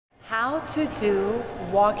How to do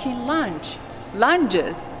walking lunge.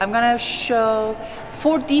 Lunges. I'm gonna show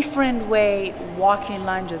 4 different way walking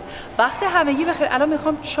lunges. وقت همگی بخیر. الان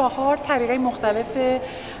میخوام 4 طریقه مختلف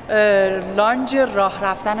لانج راه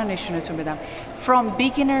رفتن رو نشونتون بدم. From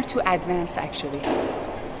beginner to advanced actually.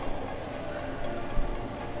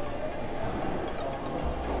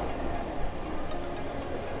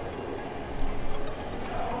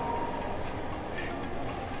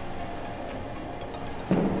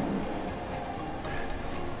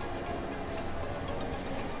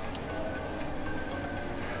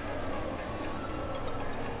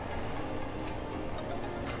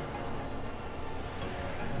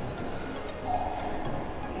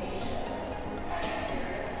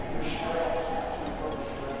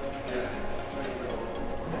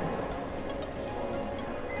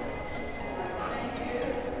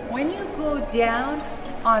 When you go down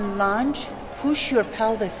on lunge, push your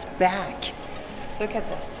pelvis back. Look at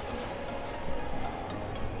this.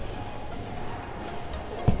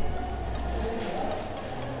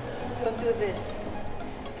 Don't do this.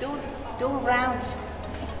 Don't round.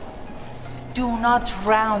 Do not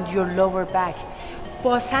round your lower back.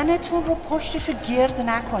 باسنتون رو پشتشو گرد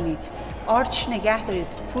نکنید. Arch نگه دارید.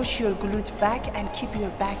 Push your glute back and keep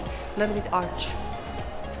your back a little bit arch.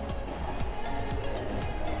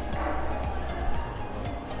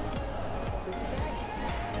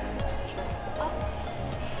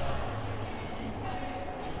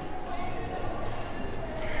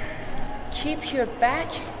 Keep your back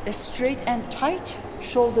straight and tight,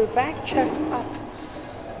 shoulder back, chest up.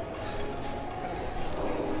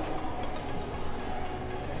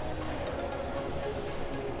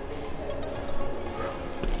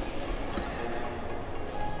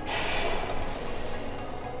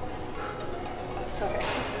 Sorry.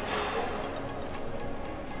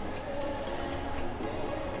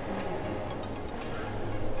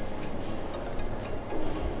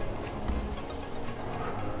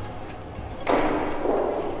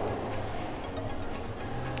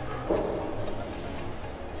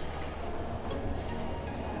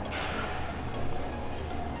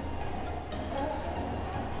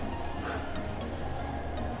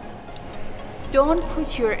 Don't put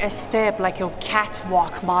your step like a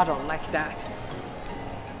catwalk model like that.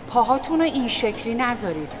 پاهاتون رو این شکلی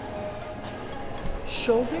نذارید.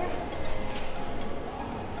 Shoulder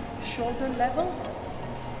level.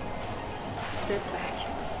 Step back.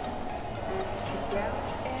 Sit down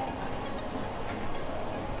and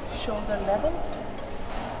shoulder level.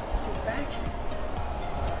 Sit back.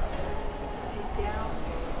 Sit down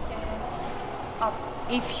and up.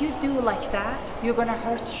 If you do like that, you're gonna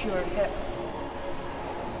hurt your hips.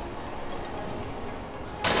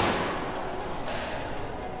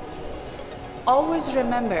 Always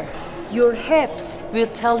remember, your hips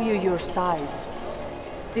will tell you your size.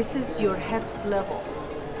 This is your hips level.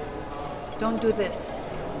 Don't do this.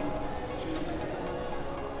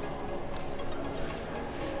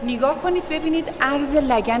 نگاه کنید ببینید عرض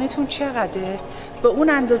لگنتون چقدره. به اون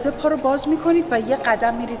اندازه پا رو باز میکنید و یه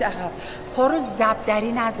قدم میرید عقب. پا رو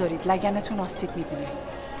زبدری نذارید. لگنتون آسیب میبینه.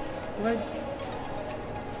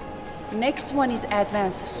 Next one is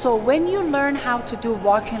advanced. So when you learn how to do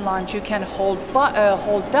walking lunge, you can hold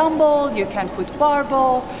dumbbell, you can put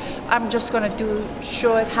barbell. I'm just gonna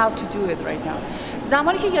show it how to do it right now.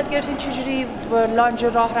 زمانی که یاد گرفتین چجوری لانج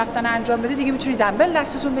راه رفتن انجام بدید دیگه میتونید دمبل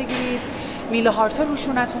دستتون بگیرید، میله هارتا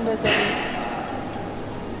روشونتون بذارید.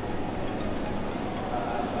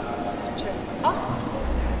 Chest up,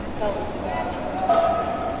 pelvis back,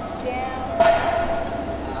 down,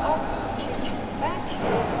 up, kick back.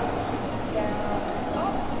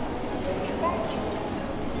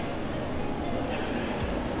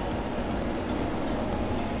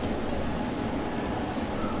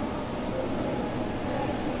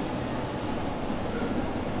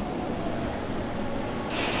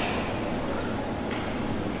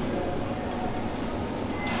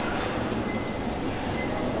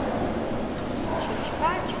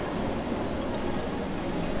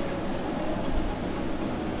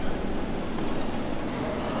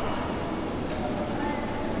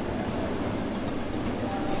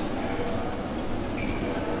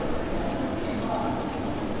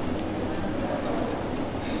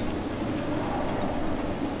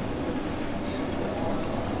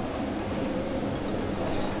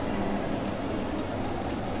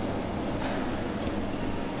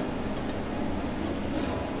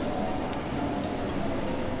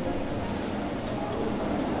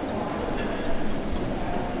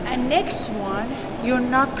 And next one, you're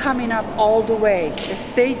not coming up all the way.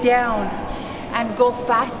 Stay down and go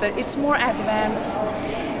faster. It's more advanced.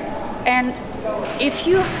 And If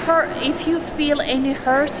you feel any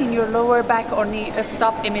hurt in your lower back or knee,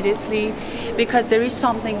 stop immediately, because there is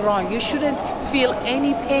something wrong. You shouldn't feel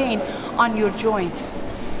any pain on your joint.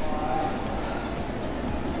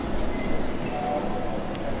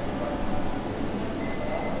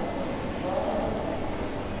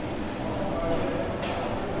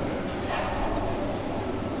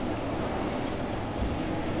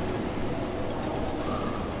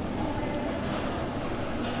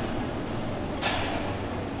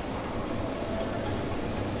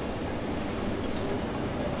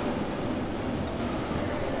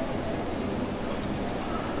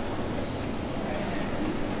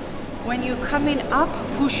 When you're coming up,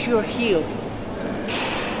 push your heel.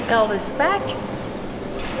 Pelvis back.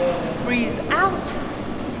 Breathe out.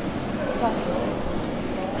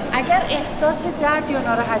 اگر احساس درد یا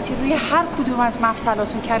ناراحتی روی هر کدوم از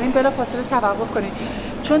مفصلاتون کردین، بلافاصله توقف کنید،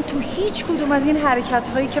 چون تو هیچ کدوم از این حرکت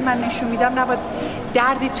هایی که من نشون میدم نباید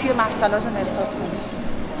دردی توی مفصلاتون احساس کنید.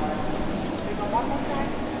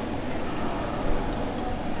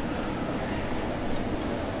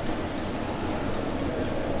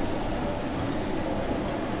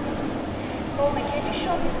 Can you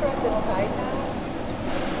show me from the side now?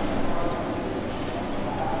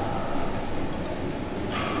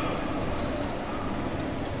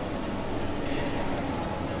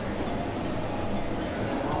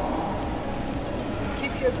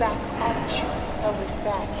 Keep your back arch, pelvis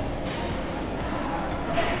back.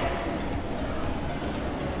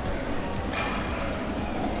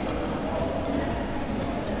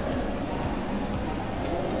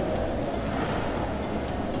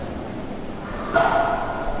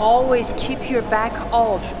 Always keep your back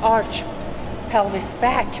arch, pelvis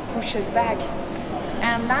back, push it back.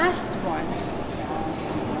 And last one.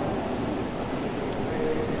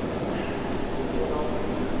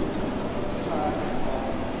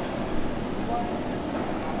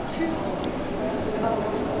 Two, up,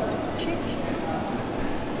 kick.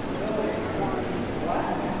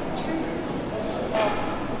 Two, up,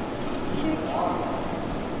 kick.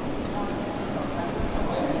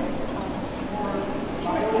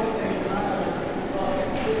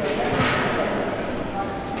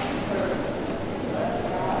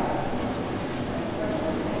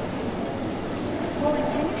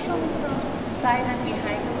 Can you show me from side and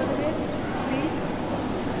behind a little bit, please?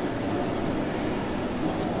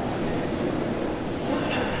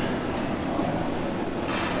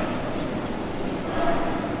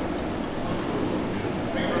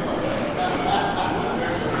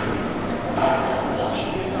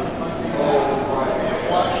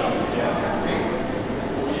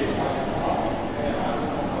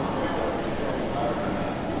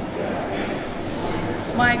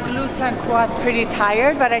 My glutes and quad pretty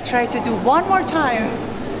tired, but I try to do one more time.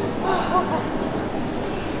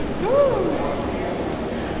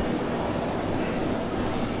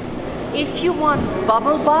 If you want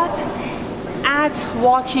bubble butt, add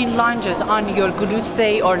walking lunges on your glutes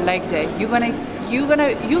day or leg day.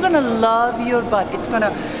 You're gonna love your butt. It's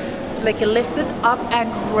gonna like lift it up and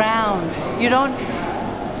round.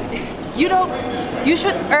 You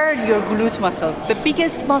should earn your glute muscles, the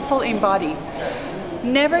biggest muscle in body.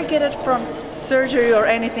 Never get it from surgery or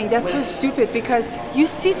anything. That's so stupid, because you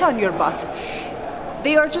sit on your butt.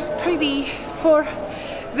 They are just pretty for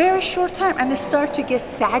very short time and they start to get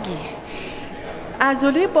saggy.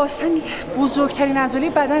 عضله باسن بزرگترین عضله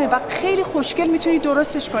بدنه و خیلی خوشگل میتونید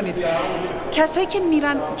درستش کنید. کسایی که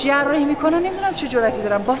میرن جراحی میکنن نمیدونم چه جرأتی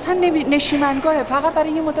دارن. باسن نشیمنگاهه، فقط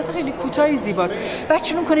برای یه مدت خیلی کوتاهی زیباست. بعد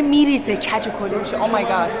شروع کنه میریزه، کج و کله میشه. Oh my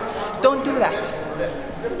god. Don't do that.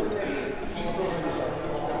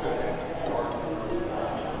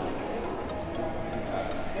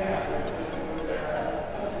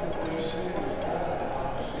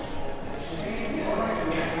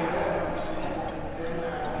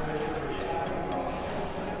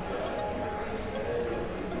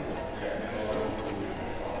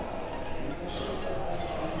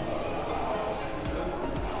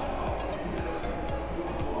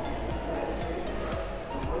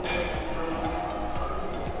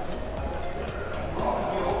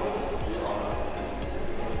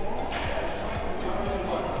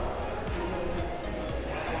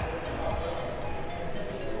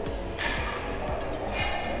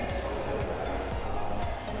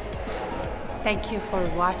 Thank you for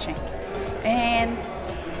watching. And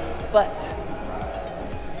butt.